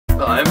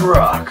I'm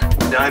rock.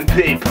 And I'm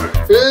paper.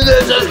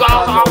 This is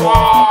Star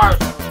Wars!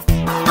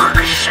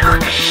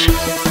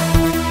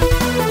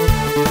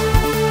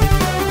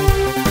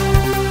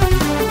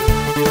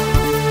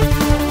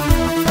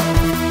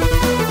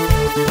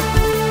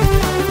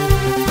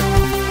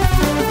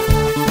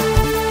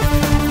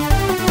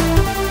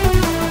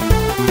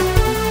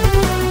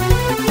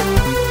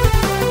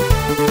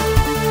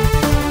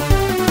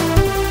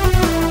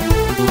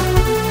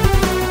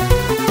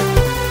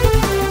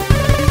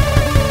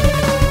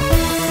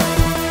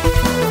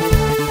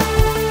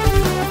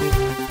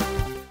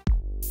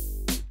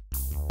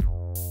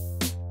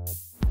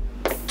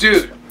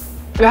 Dude,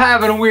 they're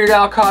having a Weird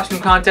Al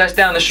costume contest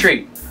down the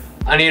street.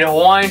 I need a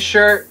Hawaiian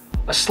shirt,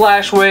 a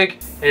slash wig,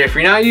 and if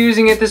you're not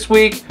using it this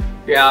week,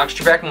 your Alex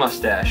Trebek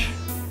mustache.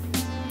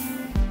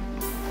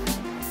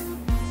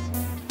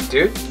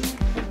 Dude?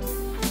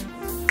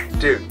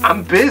 Dude,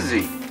 I'm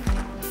busy.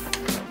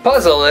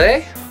 Puzzle,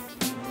 eh?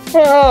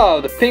 Oh,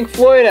 the Pink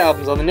Floyd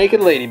albums on the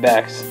Naked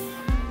Ladybacks.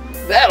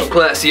 That'll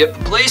classy up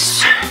the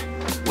place.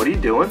 What are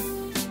you doing?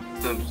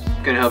 I'm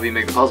gonna help you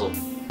make the puzzle.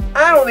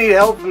 I don't need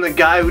help from the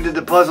guy who did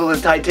the puzzle of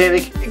the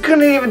Titanic. He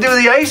couldn't even do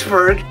the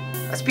iceberg.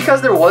 That's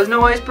because there was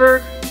no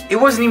iceberg. It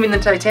wasn't even the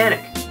Titanic.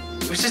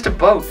 It was just a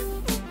boat.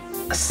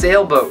 A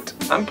sailboat.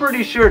 I'm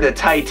pretty sure the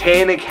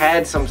Titanic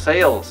had some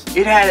sails.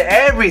 It had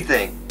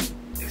everything,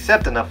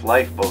 except enough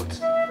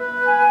lifeboats.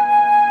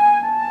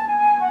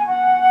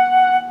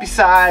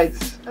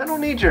 Besides, I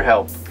don't need your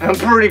help. I'm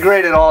pretty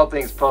great at all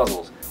things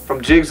puzzles. From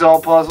jigsaw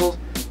puzzles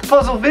to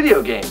puzzle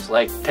video games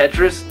like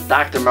Tetris,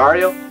 Dr.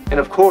 Mario, and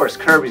of course,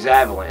 Kirby's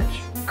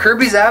Avalanche.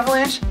 Kirby's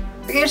Avalanche?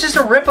 The game's just a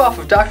ripoff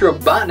of Dr.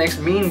 Robotnik's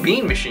Mean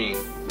Bean Machine.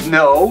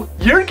 No,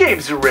 your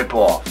game's a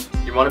ripoff.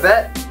 You wanna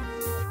bet?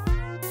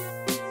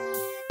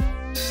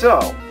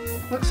 So,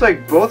 looks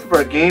like both of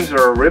our games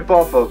are a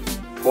ripoff of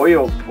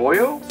Puyo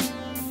Puyo?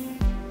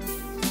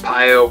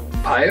 Pio?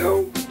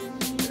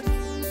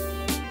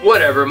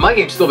 Whatever, my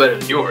game's still better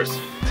than yours.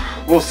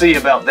 We'll see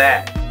about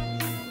that.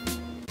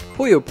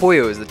 Puyo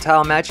Puyo is the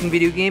tile matching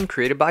video game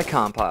created by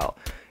Compile.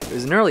 It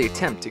was an early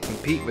attempt to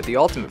compete with the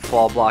ultimate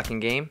fall blocking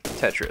game,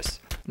 Tetris.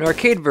 An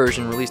arcade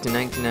version released in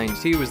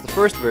 1992 was the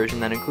first version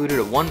that included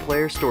a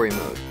one-player story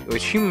mode, in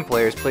which human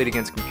players played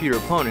against computer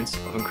opponents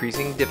of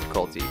increasing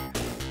difficulty.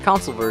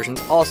 Console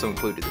versions also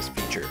included this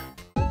feature.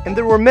 And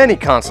there were many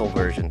console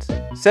versions.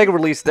 Sega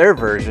released their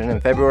version in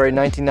February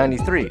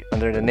 1993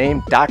 under the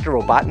name Dr.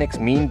 Robotnik's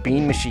Mean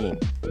Bean Machine.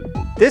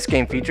 This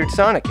game featured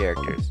Sonic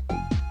characters.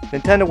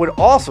 Nintendo would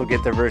also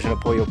get their version of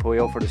Puyo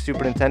Puyo for the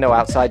Super Nintendo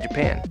outside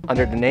Japan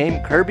under the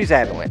name Kirby's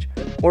Avalanche,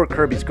 or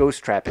Kirby's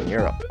Ghost Trap in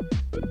Europe.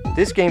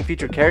 This game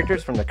featured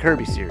characters from the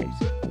Kirby series,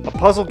 a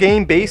puzzle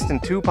game based in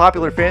two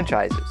popular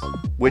franchises.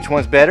 Which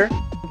one's better?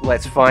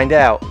 Let's find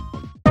out.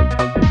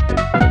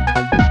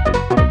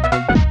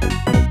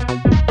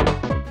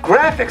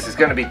 Graphics is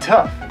gonna be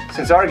tough,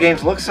 since our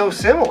games look so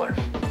similar.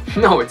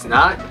 No, it's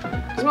not.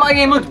 Because my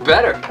game looks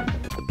better.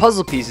 The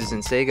puzzle pieces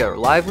in Sega are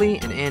lively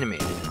and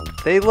animated.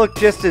 They look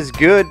just as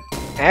good,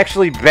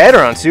 actually better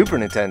on Super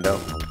Nintendo.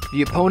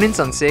 The opponents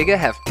on Sega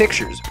have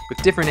pictures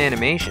with different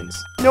animations.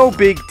 No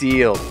big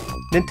deal.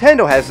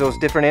 Nintendo has those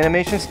different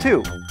animations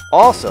too.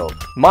 Also,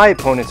 my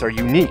opponents are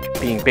unique,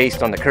 being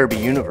based on the Kirby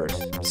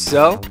universe.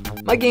 So,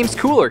 my game's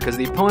cooler because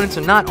the opponents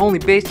are not only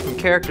based from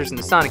characters in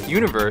the Sonic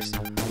universe,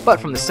 but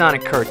from the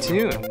Sonic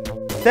cartoon.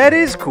 That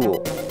is cool.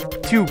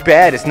 Too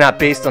bad it's not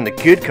based on the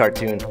good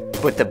cartoon,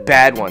 but the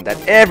bad one that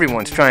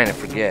everyone's trying to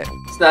forget.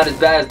 It's not as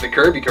bad as the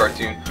Kirby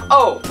cartoon.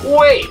 Oh,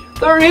 wait!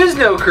 There is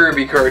no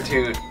Kirby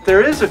cartoon!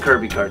 There is a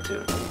Kirby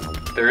cartoon.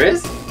 There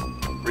is?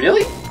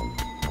 Really?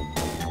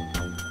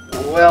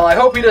 Well, I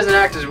hope he doesn't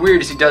act as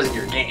weird as he does in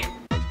your game.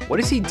 What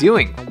is he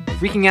doing?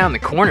 Freaking out in the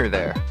corner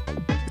there.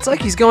 It's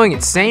like he's going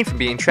insane from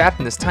being trapped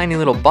in this tiny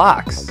little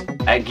box.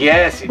 I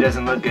guess he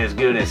doesn't look as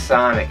good as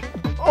Sonic.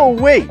 Oh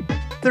wait,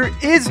 there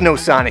is no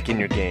Sonic in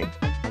your game.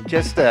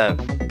 Just a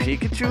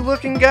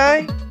Pikachu-looking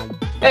guy?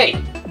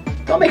 Hey,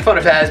 don't make fun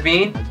of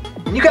Has-Been.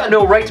 You got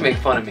no right to make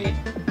fun of me.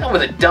 Not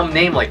with a dumb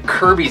name like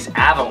Kirby's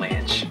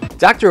Avalanche.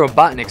 Dr.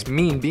 Robotnik's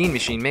Mean Bean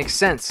Machine makes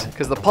sense,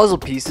 because the puzzle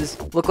pieces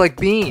look like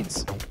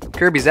beans.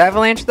 Kirby's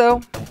Avalanche,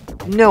 though?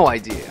 No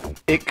idea.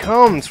 It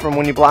comes from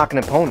when you block an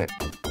opponent.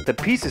 The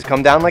pieces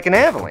come down like an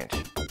avalanche.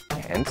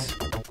 Hence,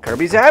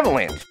 Kirby's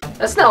Avalanche.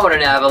 That's not what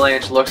an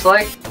avalanche looks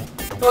like.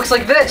 It looks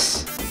like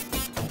this.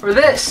 Or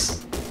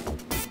this.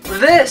 Or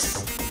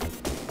this.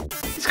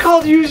 It's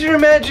called use your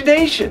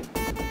imagination.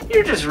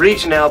 You're just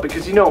reaching out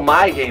because you know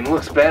my game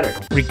looks better.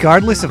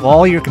 Regardless of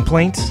all your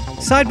complaints,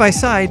 side by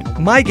side,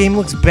 my game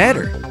looks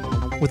better.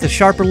 With a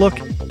sharper look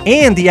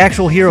and the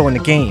actual hero in the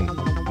game.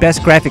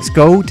 Best graphics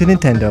go to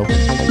Nintendo.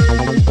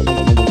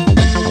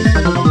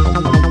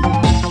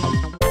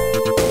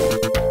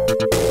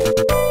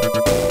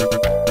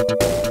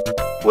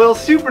 Well,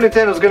 Super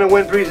Nintendo's gonna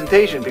win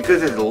presentation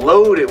because it's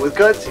loaded with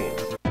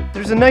cutscenes.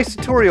 There's a nice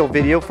tutorial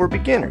video for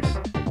beginners.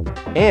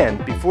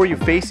 And before you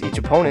face each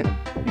opponent,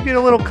 you get a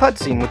little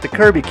cutscene with the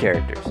Kirby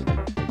characters.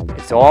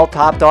 It's all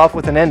topped off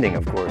with an ending,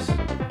 of course.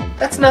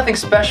 That's nothing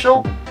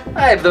special.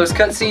 I have those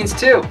cutscenes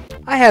too.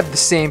 I have the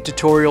same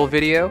tutorial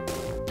video.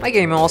 My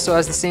game also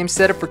has the same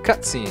setup for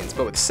cutscenes,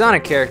 but with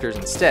Sonic characters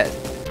instead.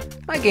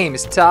 My game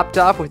is topped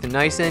off with a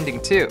nice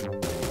ending too.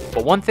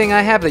 But one thing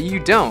I have that you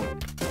don't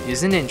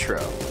is an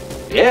intro.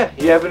 Yeah,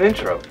 you have an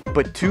intro.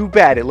 But too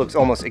bad it looks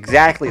almost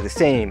exactly the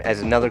same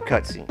as another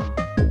cutscene.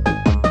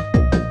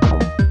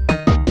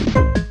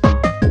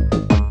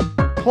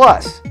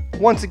 Plus,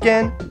 once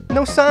again,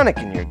 no Sonic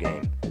in your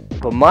game.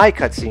 But my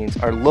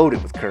cutscenes are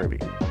loaded with Kirby.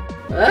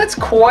 That's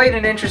quite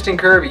an interesting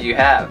Kirby you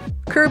have.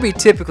 Kirby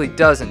typically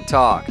doesn't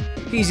talk.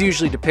 He's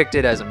usually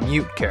depicted as a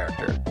mute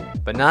character.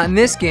 But not in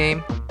this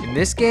game. In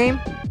this game,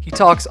 he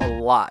talks a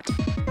lot.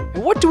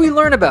 And what do we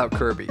learn about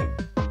Kirby?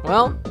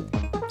 Well,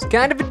 he's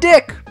kind of a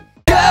dick.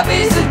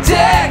 Kirby's a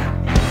dick!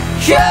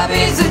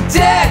 Kirby's a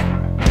dick!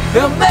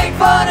 He'll make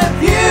fun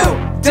of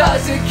you!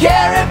 Doesn't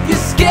care if you're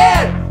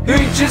scared!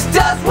 He just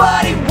does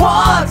what he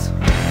wants!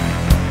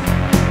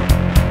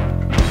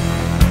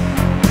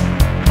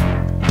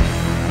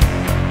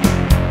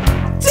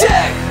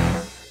 Dick!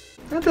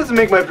 That doesn't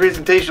make my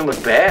presentation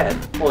look bad.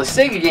 Well, the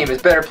Sega game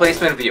is better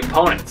placement of the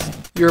opponents.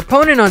 Your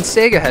opponent on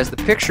Sega has the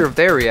picture of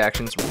their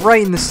reactions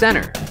right in the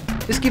center.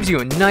 This gives you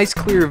a nice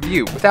clear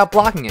view without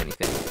blocking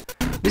anything.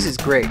 This is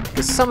great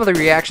because some of the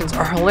reactions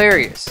are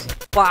hilarious.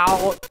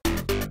 Wow.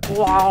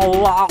 Wow,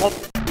 wow.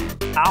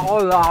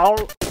 Ow,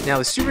 ow. Now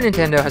the Super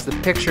Nintendo has the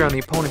picture on the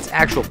opponent's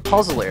actual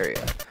puzzle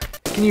area.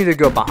 You can either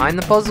go behind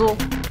the puzzle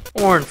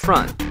or in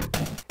front.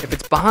 If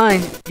it's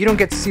behind, you don't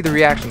get to see the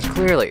reactions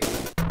clearly.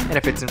 And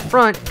if it's in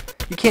front,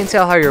 you can't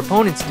tell how your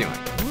opponent's doing.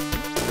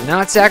 For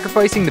not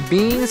sacrificing the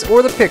beans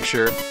or the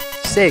picture,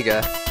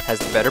 Sega has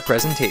the better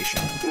presentation.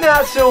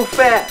 Not so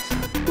fast.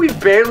 We've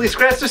barely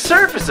scratched the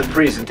surface of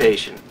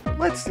presentation.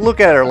 Let's look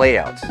at our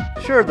layouts.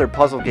 Sure, they're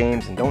puzzle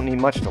games and don't need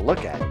much to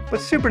look at,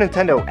 but Super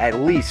Nintendo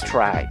at least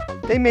tried.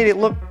 They made it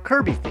look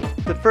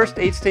Kirby-themed. The first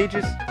 8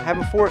 stages have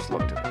a forest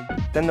look to them.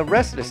 Then the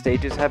rest of the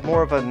stages have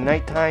more of a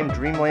nighttime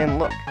dreamland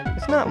look.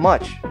 It's not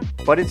much,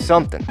 but it's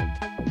something.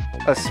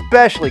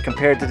 Especially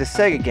compared to the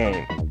Sega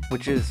game,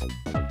 which is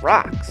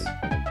rocks.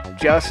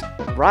 Just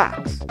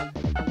rocks.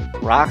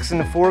 Rocks in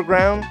the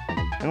foreground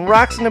and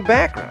rocks in the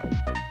background.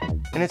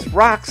 And it's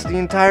rocks the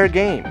entire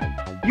game.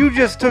 You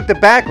just took the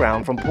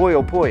background from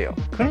Puyo Puyo.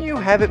 Couldn't you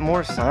have it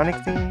more Sonic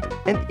themed?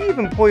 And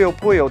even Puyo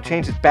Puyo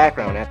changed its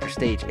background after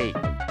stage 8.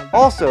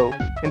 Also,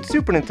 in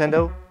Super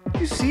Nintendo,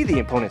 you see the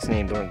opponent's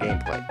name during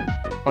gameplay.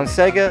 On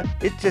Sega,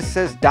 it just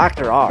says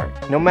Dr. R,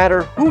 no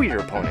matter who your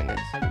opponent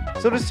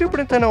is. So the Super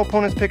Nintendo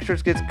opponent's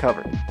pictures gets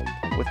covered.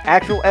 With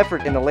actual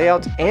effort in the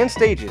layouts and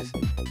stages,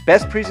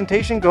 best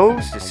presentation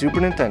goes to Super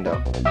Nintendo.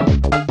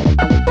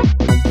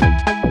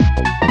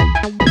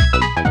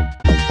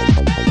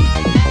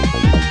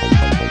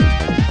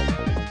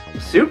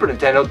 Super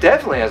Nintendo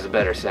definitely has a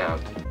better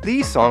sound.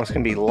 These songs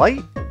can be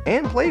light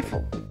and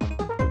playful.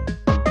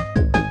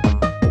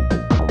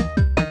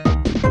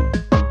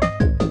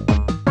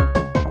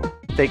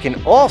 They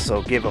can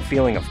also give a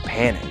feeling of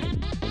panic.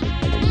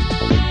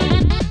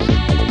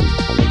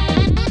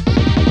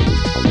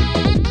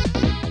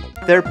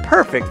 They're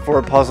perfect for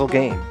a puzzle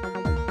game.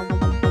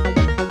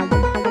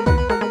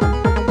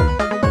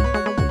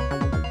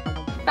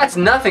 That's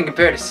nothing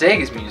compared to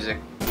Sega's music.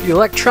 The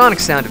electronic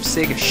sound of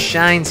Sega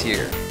shines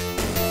here.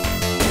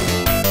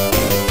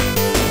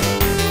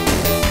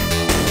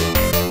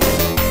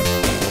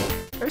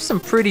 There's some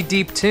pretty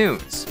deep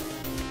tunes.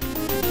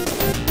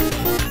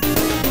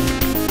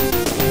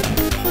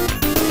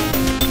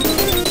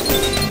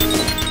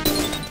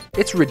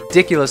 It's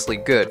ridiculously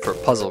good for a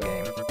puzzle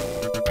game.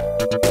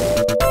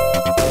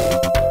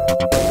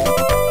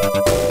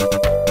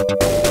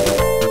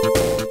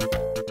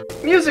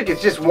 Music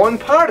is just one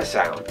part of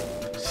sound.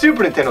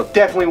 Super Nintendo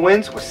definitely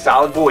wins with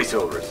solid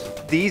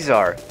voiceovers. These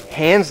are,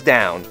 hands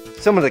down,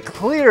 some of the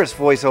clearest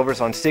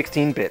voiceovers on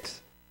 16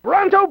 bits.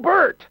 Bronto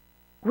Burt!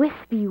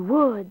 Wispy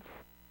Woods.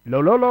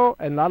 Lololo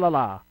and La La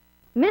La.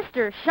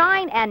 Mr.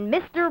 Shine and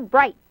Mr.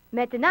 Bright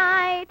met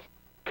tonight.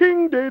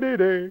 King Day Day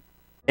Day.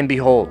 And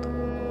behold,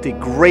 the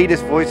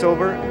greatest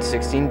voiceover in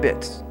 16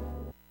 bits.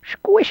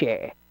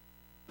 Squishy.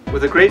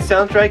 With a great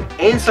soundtrack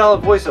and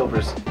solid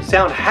voiceovers,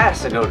 sound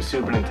has to go to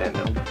Super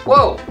Nintendo.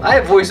 Whoa, I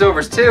have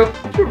voiceovers too.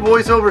 Your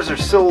voiceovers are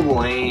so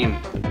lame.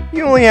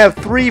 You only have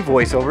 3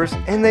 voiceovers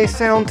and they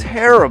sound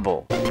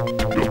terrible.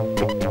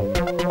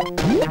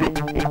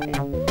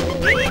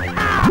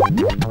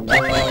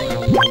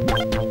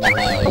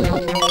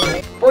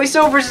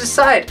 Voiceovers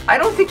aside, I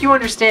don't think you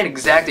understand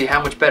exactly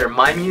how much better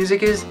my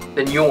music is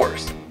than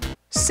yours.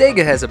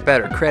 Sega has a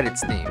better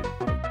credits theme.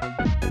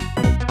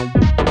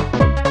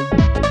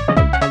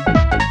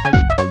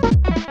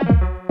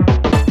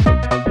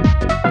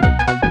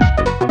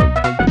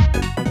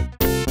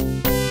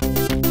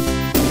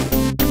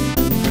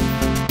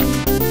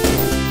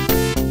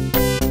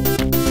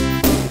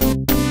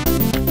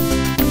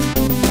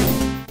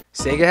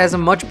 Sega has a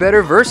much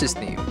better versus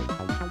theme.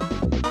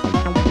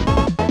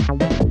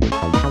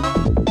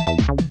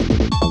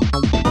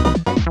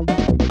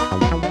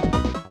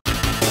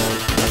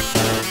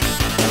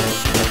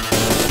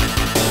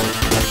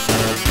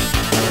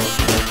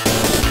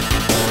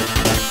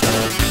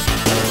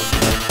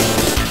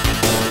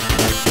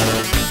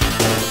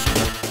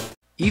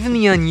 Even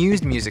the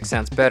unused music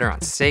sounds better on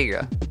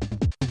Sega.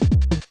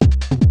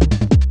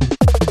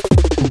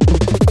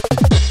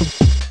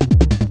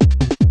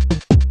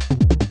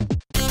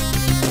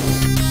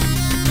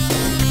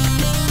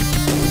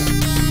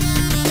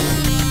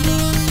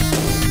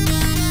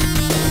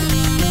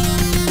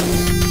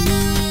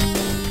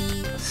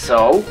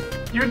 So,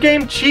 your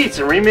game cheats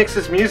and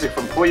remixes music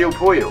from Puyo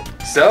Puyo.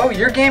 So,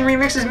 your game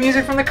remixes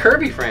music from the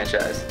Kirby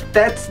franchise.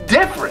 That's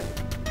different.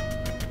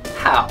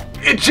 How?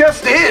 It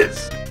just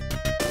is.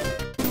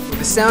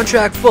 With a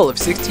soundtrack full of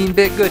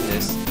 16-bit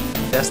goodness,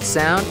 best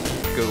sound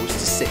goes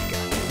to Sega.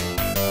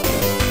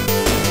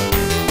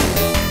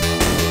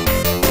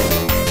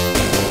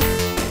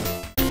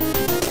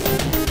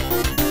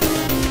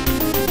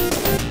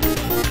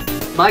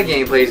 My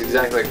game plays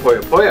exactly like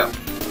Puyo Puyo.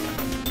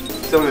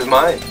 So does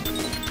mine.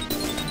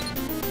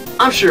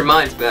 I'm sure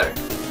mine's better.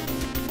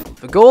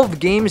 The goal of the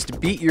game is to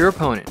beat your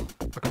opponent,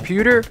 a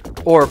computer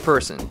or a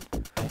person.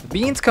 The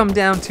beans come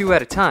down 2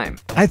 at a time.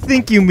 I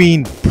think you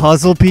mean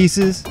puzzle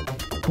pieces.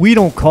 We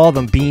don't call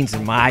them beans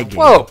in my game.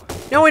 Whoa,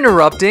 no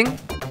interrupting.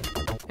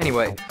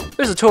 Anyway,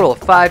 there's a total of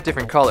 5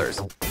 different colors.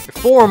 If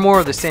 4 or more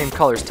of the same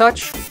colors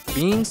touch,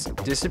 beans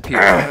disappear.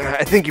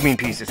 I think you mean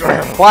pieces.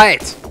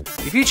 Quiet!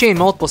 If you chain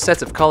multiple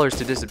sets of colors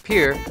to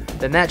disappear,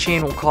 then that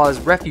chain will cause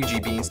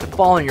refugee beans to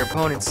fall on your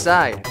opponent's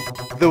side.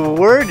 The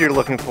word you're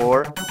looking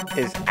for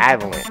is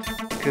avalanche,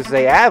 because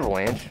they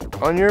avalanche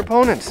on your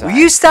opponent's side. Will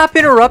you stop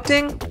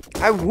interrupting?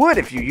 I would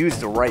if you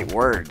used the right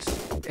words.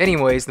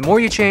 Anyways, the more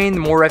you chain, the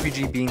more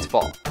refugee beans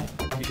fall.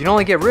 You can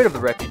only get rid of the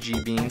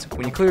refugee beans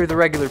when you clear the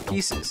regular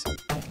pieces.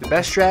 The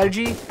best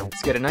strategy is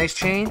to get a nice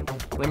chain,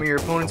 limit your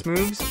opponent's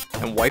moves,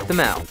 and wipe them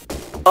out.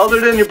 Other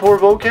than your poor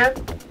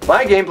vocab,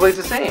 my game plays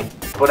the same,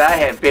 but I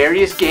have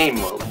various game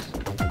modes.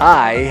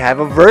 I have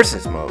a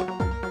versus mode.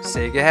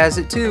 Sega has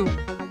it too.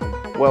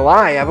 Well,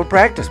 I have a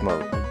practice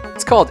mode.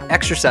 It's called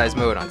exercise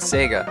mode on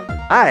Sega.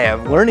 I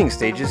have learning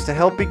stages to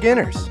help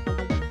beginners.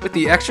 With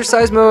the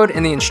exercise mode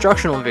and the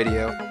instructional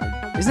video,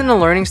 isn't the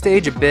learning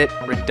stage a bit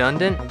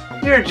redundant?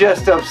 You're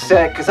just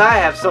upset because I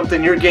have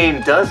something your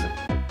game doesn't.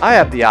 I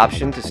have the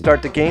option to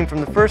start the game from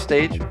the first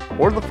stage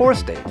or the fourth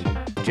stage,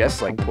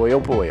 just like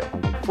Puyo Puyo.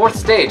 4th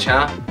stage,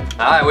 huh?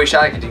 I wish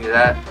I could do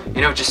that.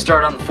 You know, just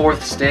start on the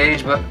 4th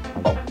stage, but...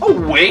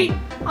 Oh wait!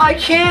 I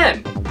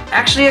can!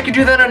 Actually, I can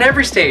do that on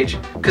every stage,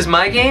 because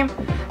my game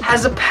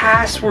has a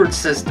password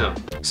system.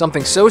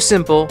 Something so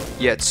simple,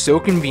 yet so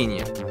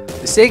convenient.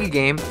 The Sega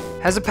game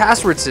has a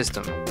password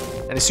system,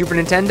 and the Super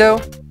Nintendo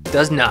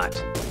does not.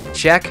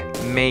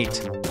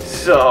 Checkmate.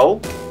 So,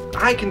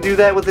 I can do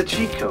that with a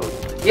cheat code.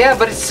 Yeah,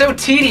 but it's so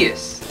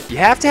tedious. You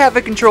have to have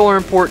a controller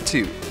in port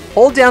 2.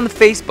 Hold down the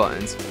face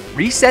buttons,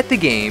 reset the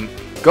game,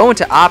 go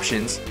into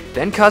options,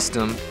 then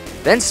custom,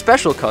 then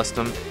special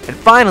custom, and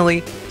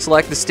finally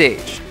select the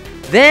stage.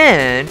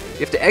 Then you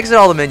have to exit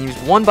all the menus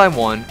one by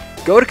one,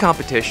 go to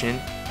competition,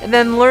 and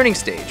then the learning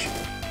stage.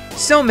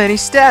 So many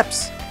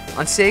steps.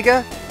 On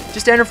Sega,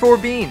 just enter 4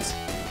 beans.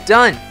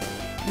 Done.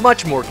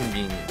 Much more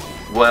convenient.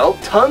 Well,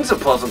 tons of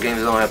puzzle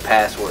games don't have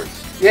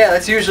passwords. Yeah,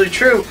 that's usually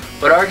true,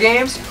 but our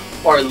games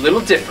are a little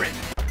different.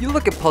 You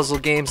look at puzzle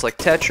games like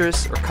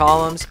Tetris or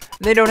Columns,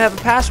 and they don't have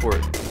a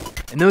password.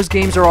 And those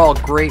games are all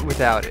great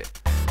without it.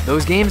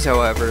 Those games,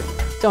 however,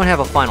 don't have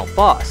a final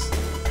boss.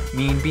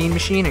 Mean Bean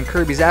Machine and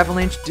Kirby's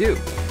Avalanche do.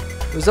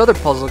 Those other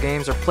puzzle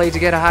games are played to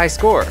get a high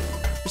score.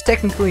 There's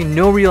technically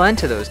no real end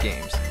to those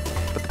games.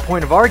 But the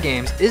point of our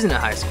games isn't a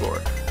high score,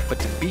 but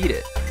to beat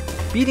it.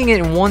 Beating it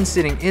in one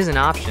sitting is an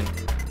option,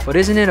 but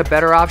isn't it a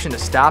better option to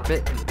stop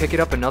it and pick it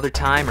up another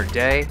time or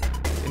day?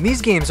 And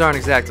these games aren't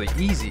exactly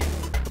easy.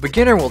 A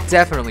beginner will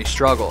definitely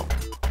struggle.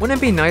 Wouldn't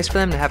it be nice for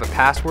them to have a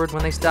password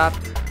when they stop,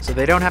 so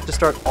they don't have to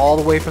start all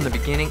the way from the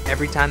beginning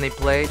every time they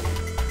played?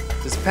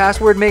 Does the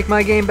password make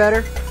my game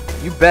better?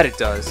 You bet it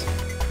does.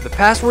 The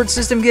password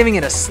system giving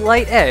it a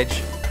slight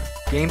edge,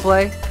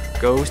 gameplay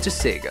goes to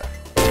Sega.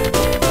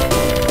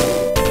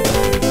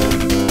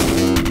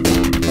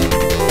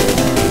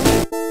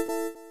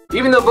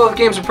 Even though both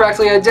games are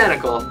practically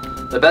identical,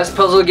 the best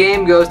puzzle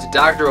game goes to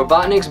Dr.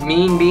 Robotnik's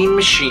Mean Bean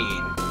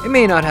Machine. It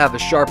may not have the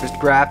sharpest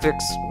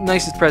graphics,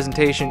 nicest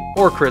presentation,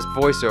 or crisp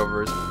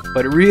voiceovers,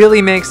 but it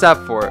really makes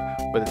up for it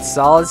with its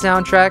solid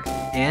soundtrack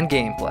and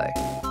gameplay.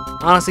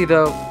 Honestly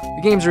though,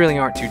 the games really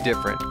aren't too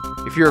different.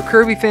 If you're a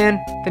Kirby fan,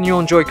 then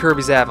you'll enjoy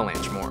Kirby's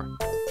Avalanche more.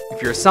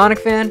 If you're a Sonic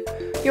fan,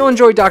 you'll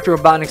enjoy Dr.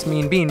 Robotnik's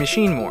Mean Bean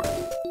Machine more.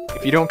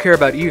 If you don't care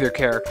about either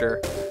character,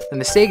 then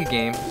the Sega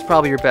game is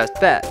probably your best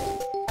bet.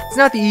 It's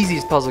not the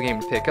easiest puzzle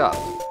game to pick up.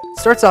 It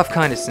starts off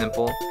kinda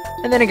simple,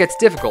 and then it gets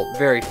difficult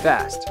very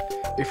fast.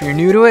 If you're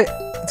new to it,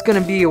 it's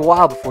gonna be a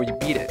while before you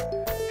beat it.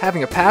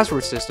 Having a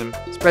password system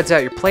spreads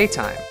out your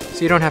playtime,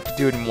 so you don't have to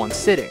do it in one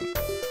sitting.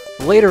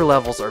 The later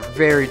levels are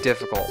very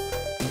difficult,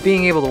 and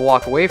being able to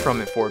walk away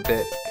from it for a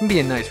bit can be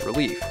a nice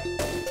relief.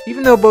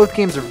 Even though both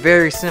games are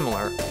very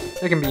similar,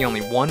 there can be only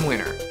one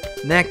winner,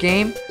 and that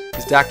game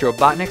is Dr.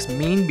 Robotnik's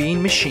Mean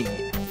Bean Machine.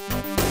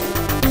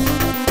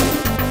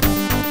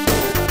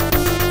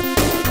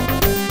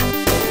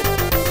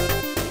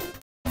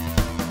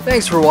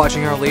 Thanks for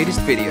watching our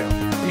latest video.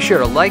 Be Be sure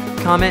to like,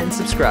 comment, and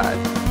subscribe.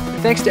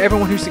 And thanks to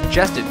everyone who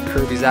suggested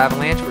Kirby's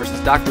Avalanche versus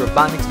Dr.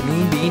 Robotnik's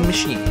Mean Bean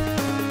Machine.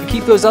 And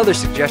keep those other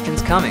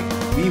suggestions coming.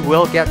 We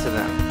will get to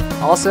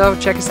them. Also,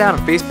 check us out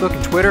on Facebook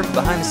and Twitter for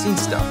behind the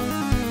scenes stuff.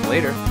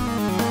 Later.